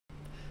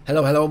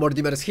Hello,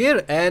 Mordimers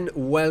here, and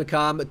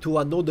welcome to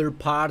another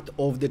part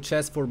of the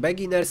chess for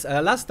beginners.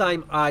 Last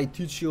time I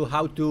teach you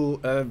how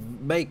to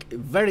make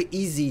very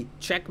easy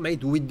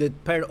checkmate with the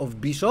pair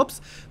of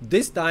bishops.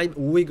 This time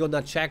we're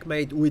gonna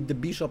checkmate with the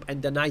bishop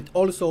and the knight,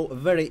 also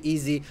very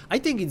easy. I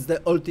think it's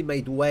the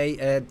ultimate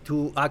way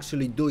to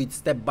actually do it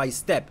step by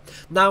step.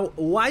 Now,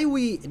 why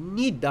we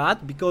need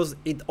that? Because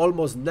it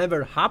almost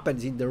never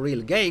happens in the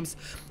real games.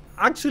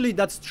 Actually,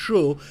 that's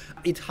true.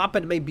 It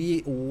happened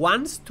maybe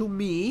once to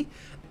me,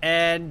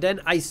 and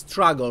then I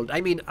struggled. I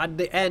mean, at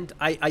the end,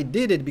 I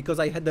did it because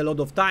I had a lot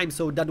of time,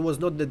 so that was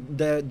not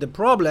the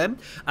problem.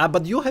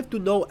 But you have to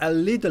know a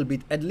little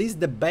bit, at least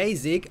the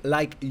basic,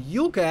 like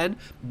you can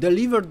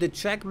deliver the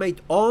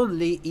checkmate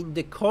only in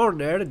the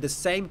corner, the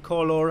same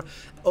color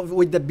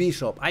with the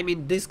bishop. I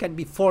mean, this can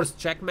be forced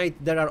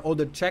checkmate. There are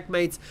other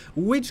checkmates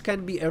which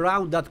can be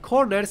around that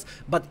corners,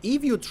 but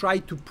if you try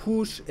to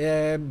push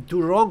to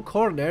wrong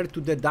corner, to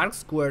the dark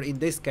square in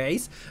this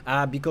case,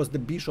 because the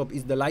bishop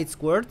is the light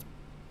square,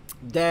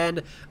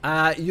 then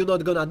you're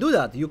not gonna do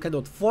that. You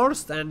cannot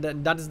force, and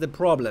that's the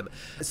problem.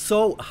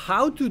 So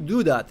how to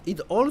do that? It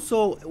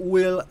also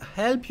will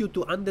help you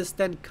to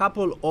understand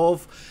couple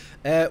of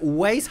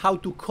ways how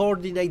to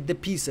coordinate the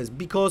pieces,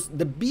 because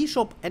the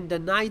bishop and the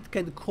knight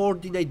can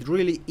coordinate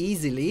really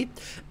easily,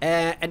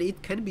 and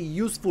it can be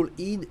useful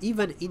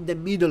even in the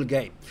middle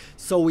game.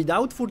 So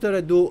without further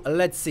ado,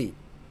 let's see.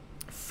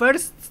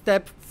 First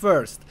step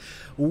first,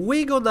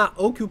 we're gonna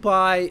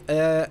occupy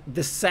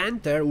the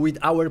center with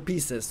our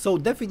pieces. So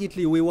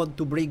definitely we want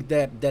to bring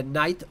the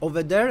knight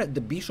over there,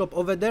 the bishop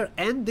over there,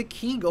 and the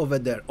king over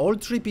there. All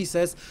three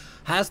pieces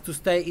has to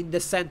stay in the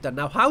center.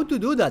 Now, how to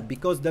do that?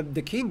 Because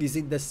the king is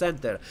in the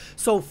center.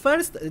 So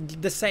first,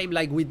 the same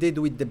like we did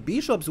with the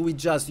bishops, we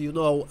just, you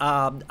know,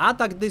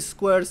 attack these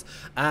squares.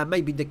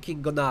 Maybe the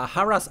king gonna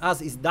harass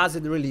us, it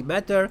doesn't really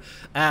matter.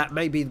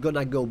 Maybe it's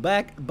gonna go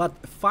back, but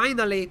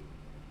finally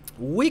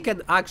we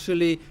can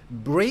actually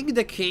bring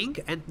the king,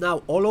 and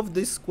now all of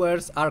these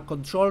squares are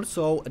controlled,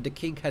 so the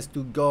king has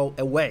to go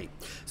away.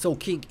 So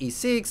king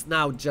e6,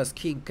 now just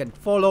king can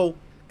follow,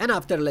 and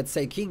after, let's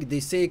say, king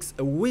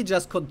d6, we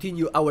just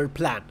continue our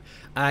plan.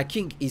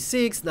 King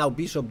e6, now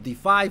bishop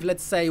d5,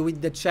 let's say,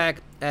 with the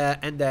check,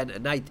 and then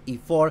knight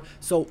e4.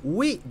 So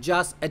we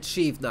just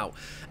achieved now.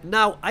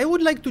 Now, I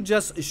would like to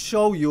just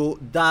show you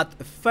that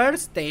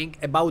first thing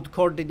about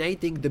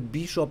coordinating the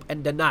bishop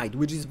and the knight,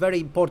 which is very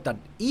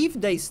important. If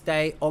they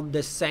stay on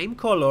the same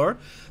color,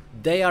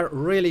 they are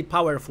really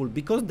powerful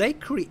because they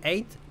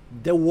create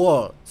the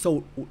wall.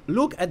 So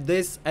look at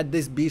this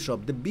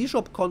bishop. The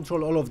bishop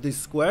control all of these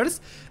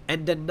squares,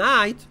 and the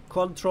knight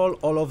control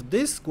all of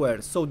these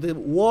squares. So the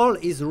wall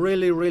is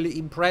really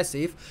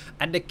impressive,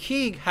 and the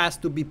king has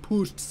to be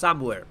pushed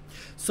somewhere.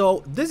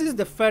 So this is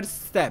the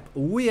first step.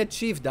 We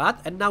achieved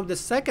that, and now the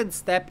second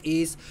step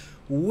is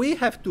we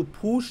have to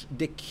push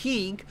the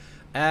king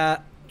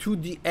to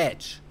the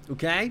edge.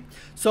 Okay,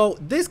 so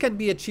this can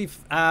be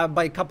achieved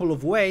by a couple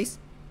of ways.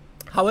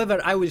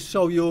 However, I will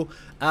show you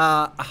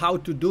how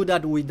to do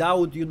that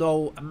without, you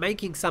know,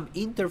 making some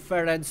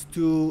interference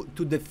to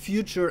the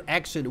future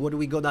action, what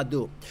we're gonna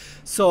do.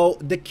 So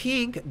the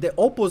king, the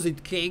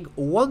opposite king,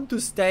 want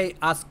to stay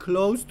as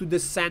close to the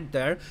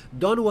center,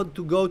 don't want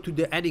to go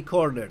to any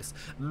corners.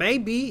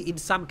 Maybe in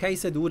some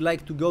cases would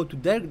like to go to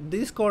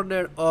this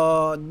corner,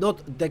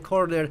 not the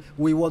corner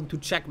we want to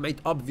checkmate,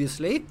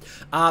 obviously.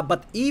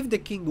 But if the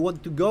king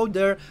want to go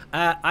there,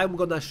 I'm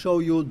gonna show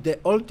you the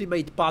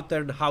ultimate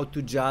pattern how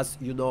to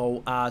just, you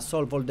know,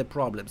 solve all the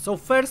problems. So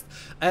first,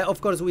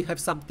 of course, we have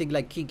something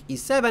like king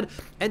e7,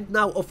 and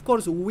now, of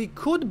course, we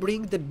could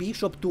bring the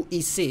bishop to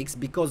e6,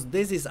 because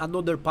this is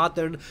another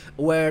pattern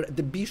where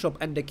the bishop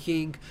and the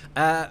king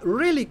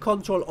really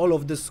control all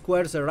of the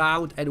squares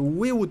around, and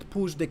we would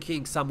push the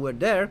king somewhere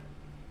there.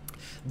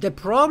 The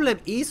problem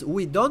is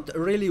we don't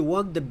really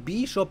want the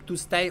bishop to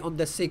stay on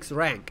the 6th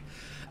rank,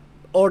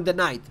 or the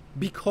knight,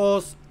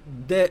 because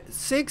the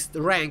 6th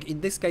rank, in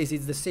this case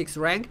it's the 6th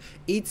rank,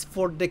 it's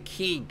for the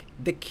king.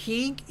 The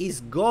king is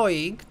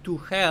going to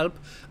help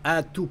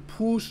to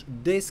push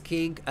this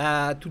king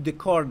to the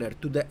corner,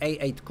 to the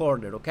a8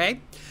 corner, okay?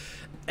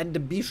 And the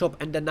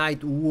bishop and the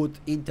knight would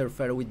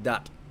interfere with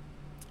that.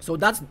 So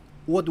that's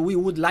what we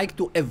would like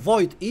to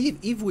avoid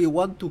if we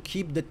want to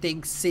keep the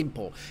thing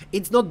simple.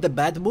 It's not the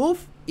bad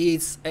move.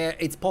 It's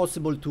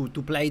possible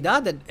to play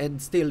that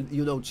and still,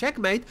 you know,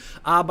 checkmate,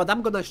 but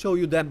I'm gonna show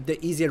you the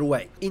easier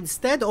way.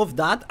 Instead of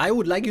that, I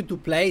would like you to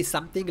play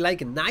something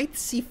like knight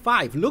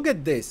c5. Look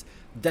at this.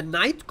 The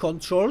knight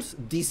controls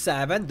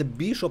d7, the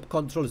bishop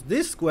controls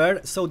this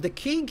square, so the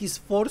king is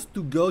forced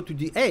to go to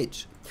the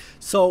edge.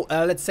 So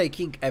let's say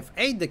king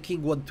f8, the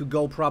king want to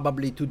go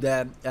probably to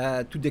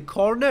the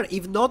corner.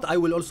 If not, I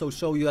will also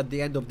show you at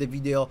the end of the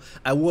video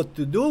what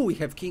to do. We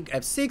have king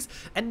f6,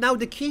 and now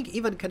the king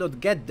even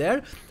cannot get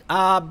there,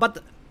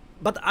 but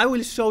but I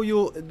will show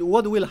you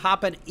what will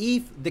happen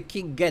if the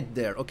king get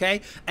there,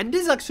 okay? And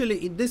this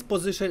actually, in this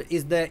position,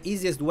 is the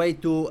easiest way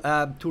to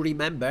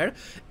remember,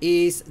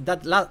 is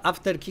that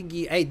after king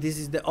e8, this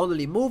is the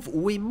only move,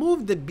 we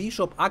move the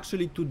bishop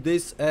actually to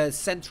this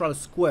central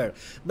square.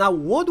 Now,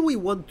 what we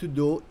want to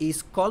do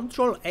is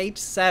control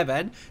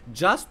h7,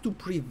 just to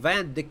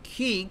prevent the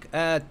king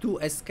to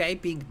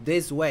escaping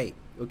this way,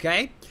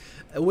 okay?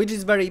 Which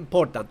is very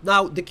important.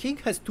 Now, the king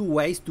has two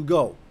ways to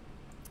go.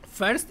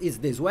 First is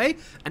this way,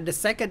 and the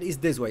second is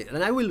this way,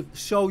 and I will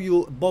show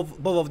you both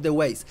of the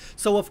ways.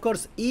 So of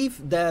course, if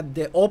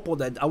the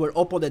opponent, our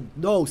opponent,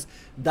 knows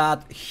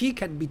that he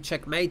can be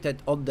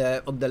checkmated on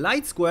the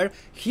light square,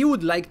 he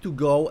would like to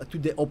go to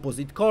the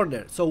opposite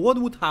corner. So what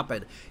would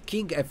happen?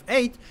 King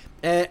f8,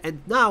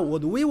 and now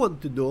what we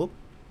want to do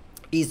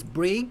is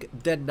bring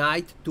the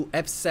knight to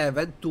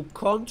f7 to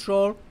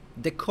control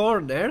the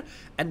corner,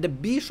 and the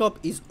bishop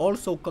is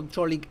also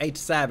controlling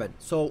h7,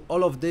 so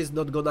all of this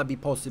not gonna be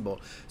possible.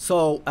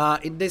 So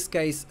in this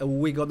case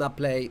we're gonna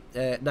play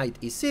knight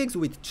e6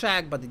 with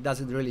check, but it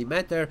doesn't really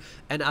matter,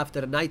 and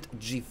after knight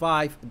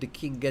g5 the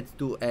king gets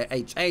to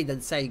h8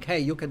 and saying, hey,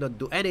 you cannot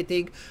do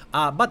anything,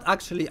 but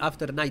actually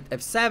after knight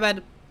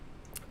f7,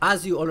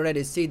 as you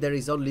already see, there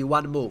is only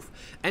one move,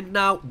 and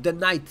now the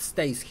knight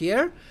stays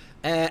here,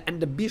 and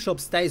the bishop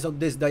stays on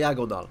this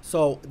diagonal.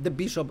 So the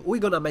bishop,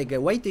 we're gonna make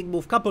a waiting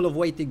move, couple of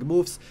waiting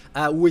moves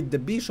with the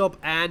bishop,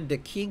 and the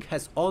king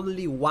has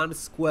only one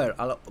square.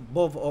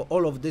 Above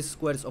all of these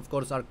squares, of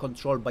course, are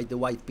controlled by the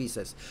white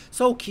pieces.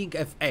 So king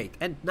f8,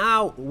 and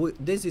now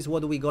this is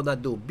what we're gonna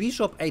do.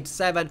 Bishop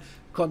h7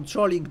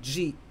 controlling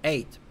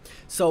g8.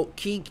 So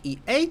king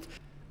e8.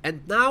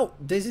 And now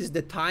this is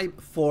the time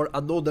for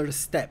another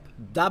step,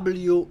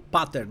 W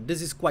pattern.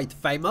 This is quite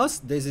famous.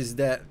 This is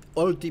the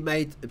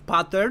ultimate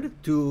pattern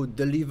to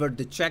deliver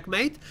the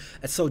checkmate.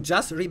 So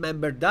just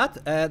remember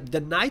that the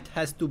knight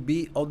has to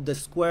be on the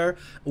square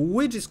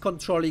which is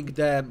controlling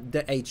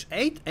the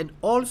h8, and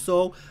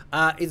also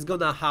it's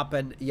gonna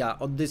happen, yeah,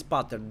 on this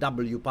pattern,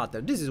 W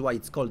pattern. This is why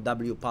it's called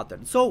W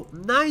pattern. So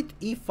knight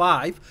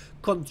e5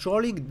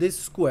 controlling this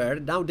square.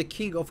 Now the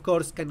king, of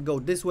course, can go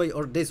this way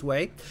or this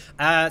way,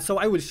 so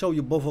I will show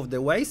you both of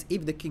the ways.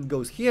 If the king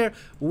goes here,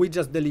 we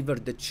just deliver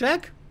the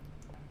check,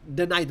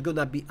 the knight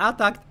gonna be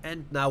attacked,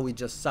 and now we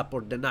just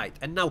support the knight.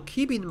 And now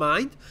keep in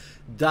mind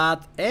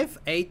that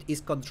f8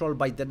 is controlled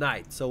by the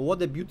knight, so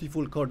what a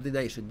beautiful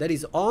coordination. There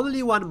is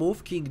only one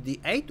move, king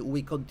d8,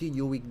 we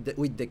continue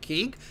with the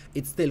king,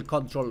 it still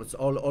controls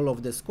all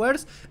of the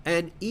squares,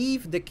 and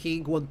if the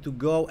king want to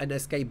go and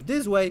escape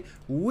this way,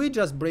 we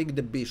just bring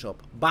the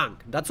bishop, bang,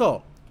 that's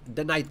all.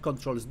 The knight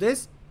controls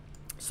this.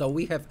 So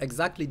we have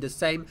exactly the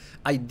same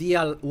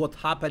idea what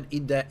happened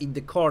in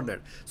the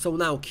corner. So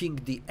now king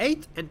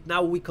d8, and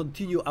now we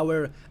continue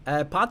our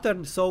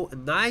pattern. So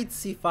knight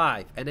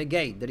c5, and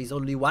again there is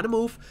only one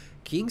move,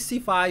 king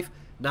c5.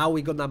 Now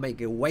we're gonna make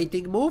a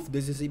waiting move.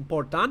 This is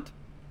important.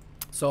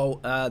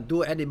 So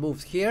do any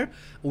moves here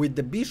with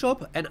the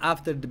bishop, and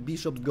after the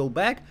bishop go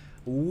back,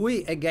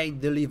 we again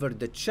deliver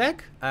the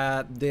check.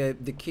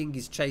 The king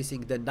is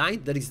chasing the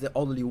knight. There is the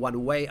only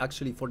one way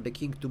actually for the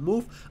king to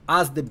move,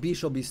 as the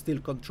bishop is still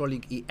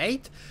controlling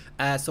e8.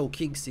 So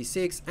king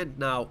c6, and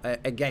now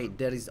again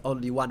there is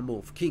only one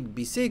move, king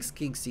b6,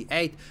 king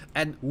c8,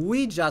 and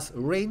we just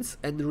rinse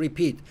and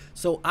repeat.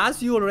 So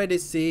as you already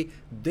see,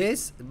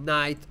 this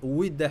knight,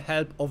 with the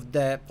help of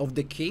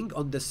the king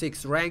on the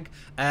 6th rank,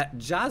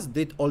 just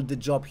did all the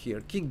job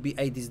here. King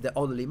b8 is the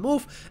only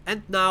move,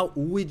 and now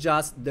we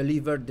just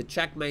deliver the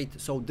checkmate.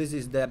 So this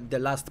is the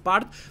last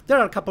part. There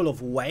are a couple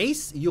of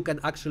ways you can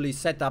actually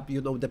set up,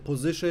 you know, the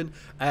position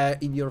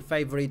in your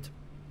favorite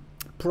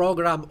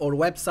program or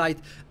website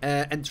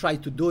and try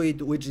to do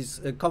it, which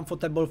is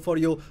comfortable for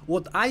you.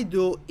 What I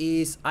do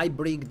is I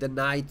bring the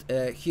knight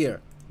here,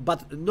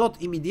 but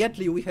not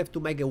immediately. We have to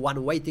make a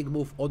one waiting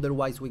move,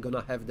 otherwise we're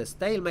gonna have the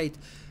stalemate.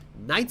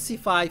 Knight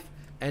c5,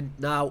 and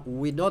now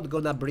we're not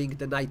gonna bring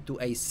the knight to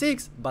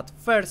a6, but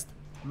first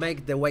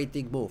make the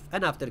waiting move,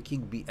 and after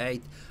king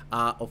b8,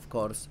 of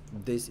course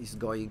this is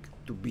going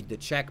to be the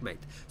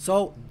checkmate.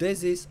 So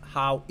this is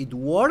how it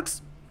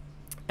works.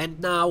 And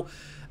now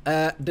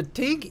the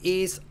thing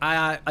is,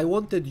 I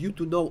wanted you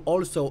to know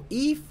also,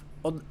 if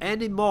on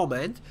any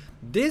moment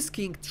this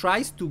king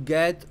tries to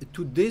get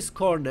to this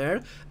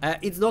corner,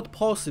 it's not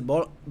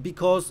possible,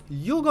 because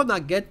you're gonna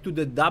get to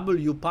the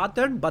W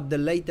pattern but the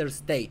later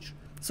stage.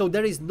 So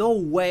there is no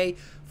way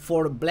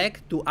for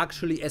black to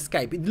actually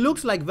escape. It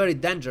looks like very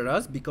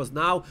dangerous, because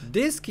now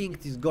this king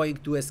is going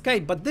to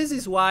escape, but this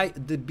is why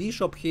the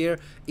bishop here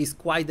is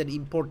quite an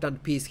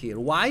important piece here.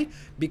 Why?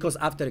 Because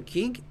after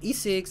king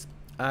e6,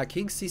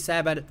 king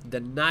c7, the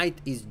knight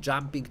is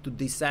jumping to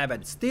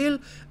d7, still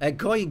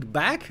going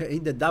back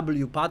in the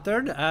W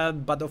pattern,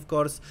 but of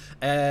course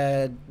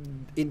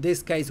in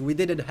this case we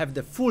didn't have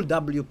the full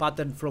W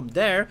pattern from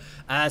there,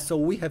 so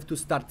we have to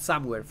start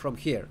somewhere from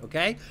here,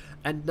 okay?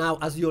 And now,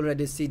 as you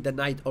already see, the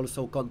knight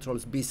also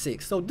controls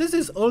b6. So this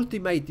is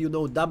ultimate, you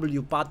know,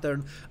 W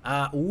pattern,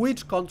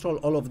 which control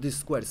all of these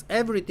squares.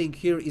 Everything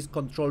here is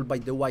controlled by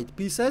the white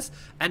pieces,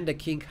 and the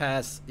king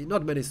has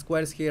not many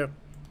squares here.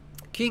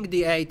 King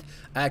d8,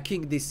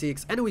 king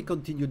d6, and we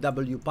continue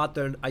W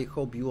pattern. I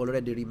hope you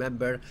already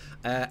remember,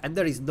 and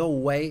there is no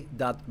way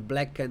that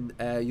black can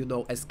you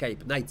know,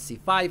 escape. Knight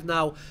c5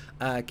 now,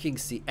 king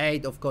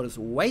c8, of course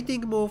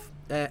waiting move,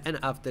 and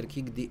after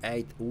king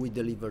d8 we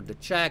deliver the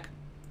check.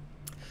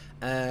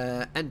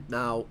 And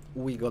now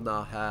we're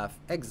gonna have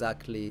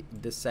exactly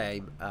the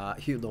same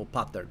you know,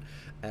 pattern,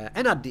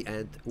 and at the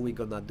end we're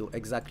gonna do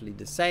exactly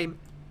the same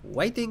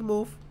waiting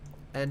move,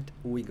 and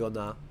we're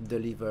gonna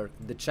deliver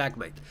the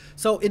checkmate.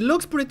 So it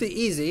looks pretty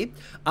easy,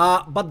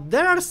 but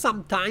there are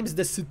sometimes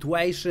the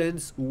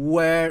situations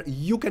where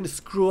you can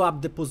screw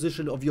up the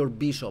position of your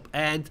bishop,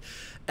 and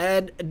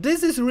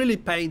this is really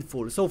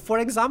painful. So for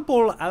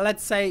example,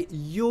 let's say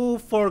you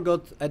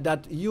forgot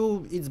that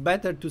it's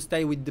better to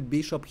stay with the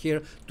bishop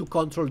here to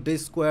control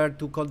this square,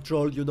 to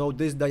control, you know,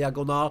 this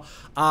diagonal,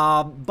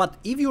 but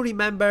if you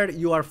remember,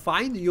 you are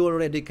fine, you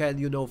already can,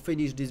 you know,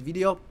 finish this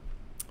video.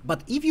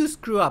 But if you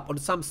screw up on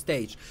some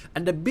stage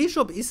and the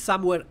bishop is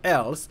somewhere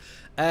else,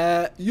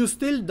 you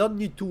still don't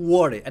need to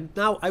worry. And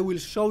now I will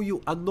show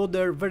you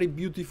another very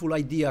beautiful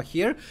idea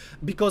here,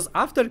 because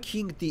after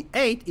king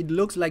d8, it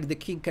looks like the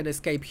king can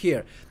escape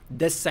here.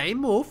 The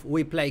same move,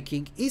 we play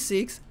king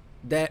e6,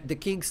 the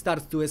king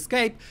starts to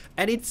escape,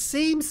 and it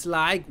seems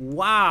like,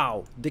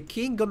 wow, the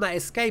king gonna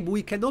escape.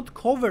 We cannot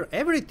cover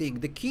everything.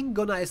 The king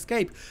gonna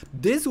escape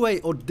this way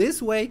or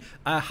this way.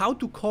 How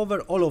to cover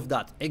all of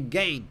that?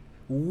 Again,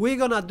 we're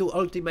gonna do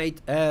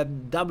ultimate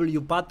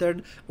W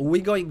pattern.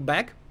 We're going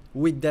back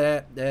with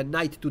the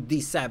knight to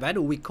d7.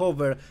 We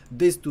cover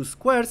these two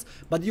squares,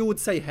 but you would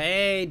say,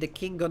 hey, the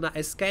king gonna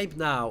escape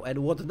now,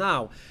 and what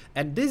now?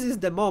 And this is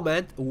the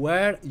moment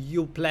where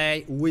you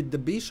play with the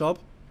bishop,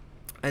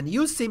 and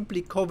you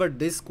simply cover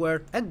this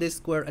square and this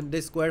square and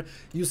this square.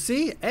 You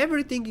see,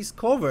 everything is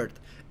covered.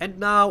 And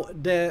now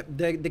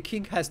the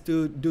king has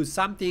to do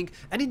something,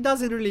 and it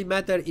doesn't really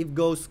matter if it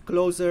goes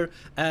closer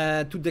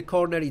to the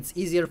corner, it's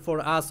easier for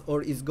us,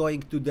 or is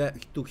going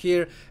to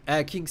here,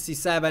 king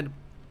c7.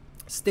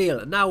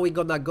 Still, now we're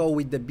gonna go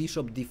with the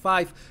bishop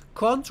d5,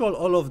 control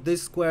all of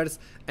these squares,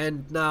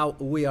 and now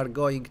we are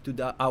going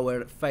to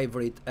our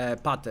favorite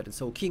pattern.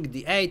 So king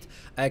d8,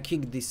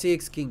 king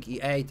d6, king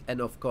e8,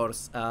 and of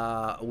course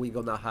we're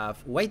gonna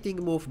have waiting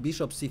move,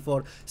 bishop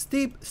c4,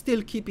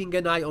 still keeping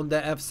an eye on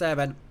the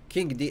f7,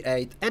 king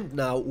d8, and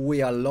now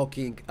we are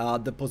locking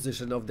the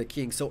position of the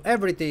king. So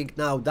everything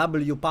now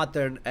W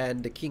pattern,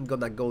 and the king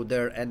gonna go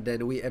there, and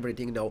then we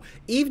everything know.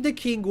 If the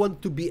king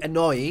want to be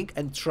annoying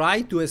and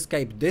try to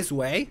escape this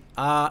way,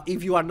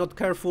 if you are not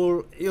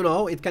careful, you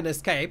know, it can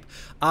escape,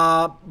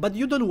 but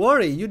you don't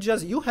worry,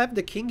 you have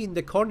the king in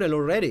the corner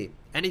already,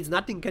 and it's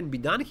nothing can be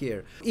done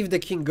here. If the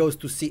king goes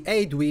to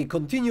c8, we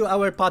continue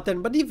our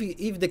pattern, but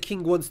if the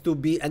king wants to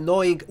be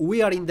annoying,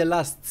 we are in the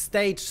last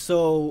stage,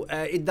 so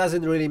it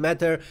doesn't really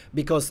matter,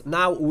 because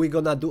now we're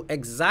gonna do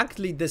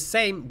exactly the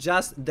same,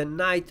 just the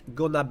knight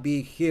gonna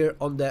be here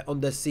on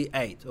the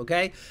c8,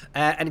 okay?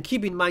 And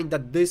keep in mind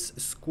that this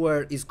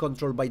square is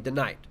controlled by the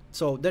knight.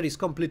 So there is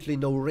completely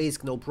no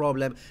risk, no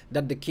problem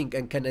that the king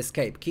can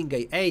escape. King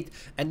a8,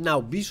 and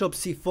now bishop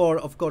c4,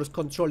 of course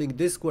controlling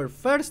this square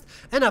first,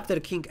 and after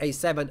king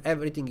a7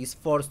 everything is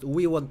forced.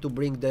 We want to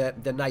bring the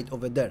knight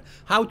over there.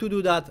 How to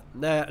do that?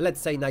 Let's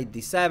say knight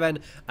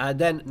d7,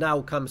 then now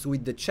comes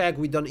with the check.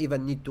 We don't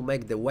even need to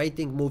make the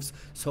waiting moves,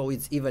 so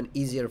it's even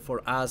easier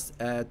for us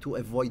to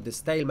avoid the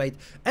stalemate,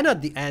 and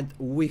at the end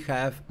we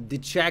have the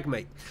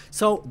checkmate.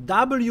 So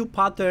W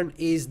pattern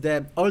is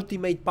the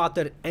ultimate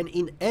pattern, and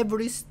in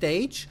every stage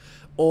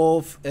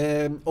of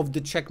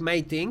the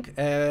checkmating,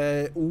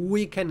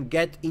 we can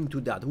get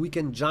into that, we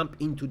can jump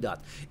into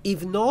that.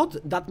 If not,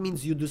 that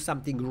means you do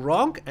something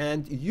wrong,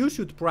 and you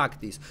should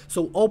practice.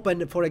 So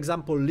open, for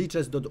example,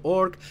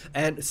 lichess.org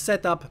and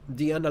set up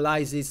the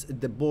analysis,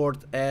 the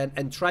board,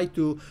 and try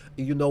to,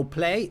 you know,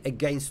 play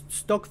against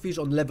Stockfish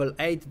on level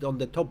 8 on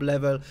the top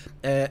level,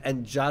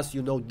 and just,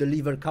 you know,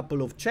 deliver a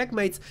couple of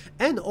checkmates.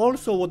 And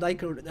also what I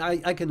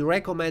can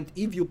recommend,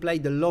 if you play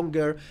the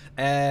longer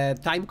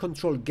time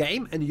control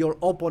game and your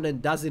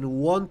opponent doesn't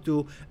want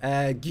to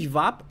give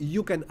up,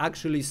 you can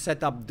actually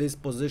set up this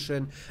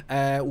position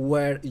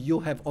where you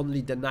have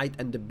only the knight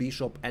and the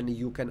bishop, and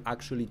you can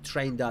actually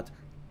train that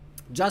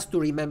just to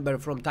remember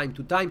from time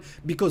to time,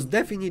 because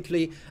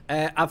definitely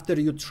after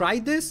you try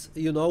this,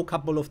 you know, a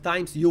couple of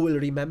times, you will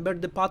remember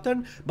the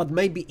pattern, but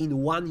maybe in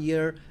 1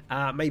 year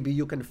maybe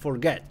you can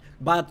forget.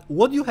 But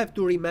what you have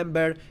to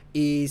remember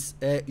is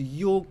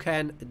you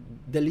can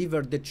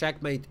deliver the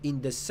checkmate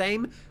in the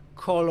same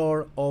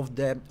color of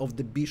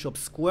the bishop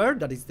square.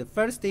 That is the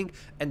first thing.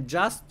 And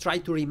just try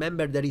to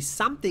remember there is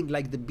something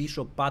like the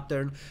bishop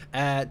pattern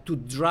to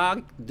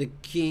drag the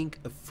king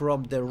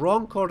from the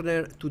wrong corner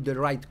to the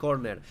right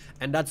corner,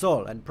 and that's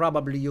all. And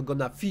probably you're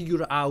gonna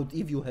figure out,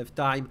 if you have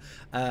time,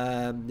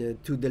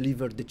 to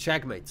deliver the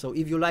checkmate. So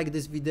if you like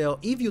this video,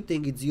 if you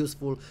think it's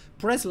useful,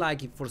 press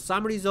like. If for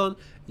some reason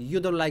you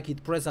don't like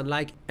it, press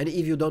unlike. And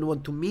if you don't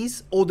want to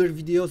miss other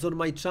videos on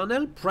my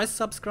channel, press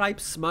subscribe,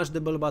 smash the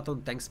bell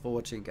button. Thanks for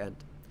watching and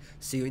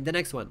see you in the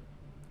next one.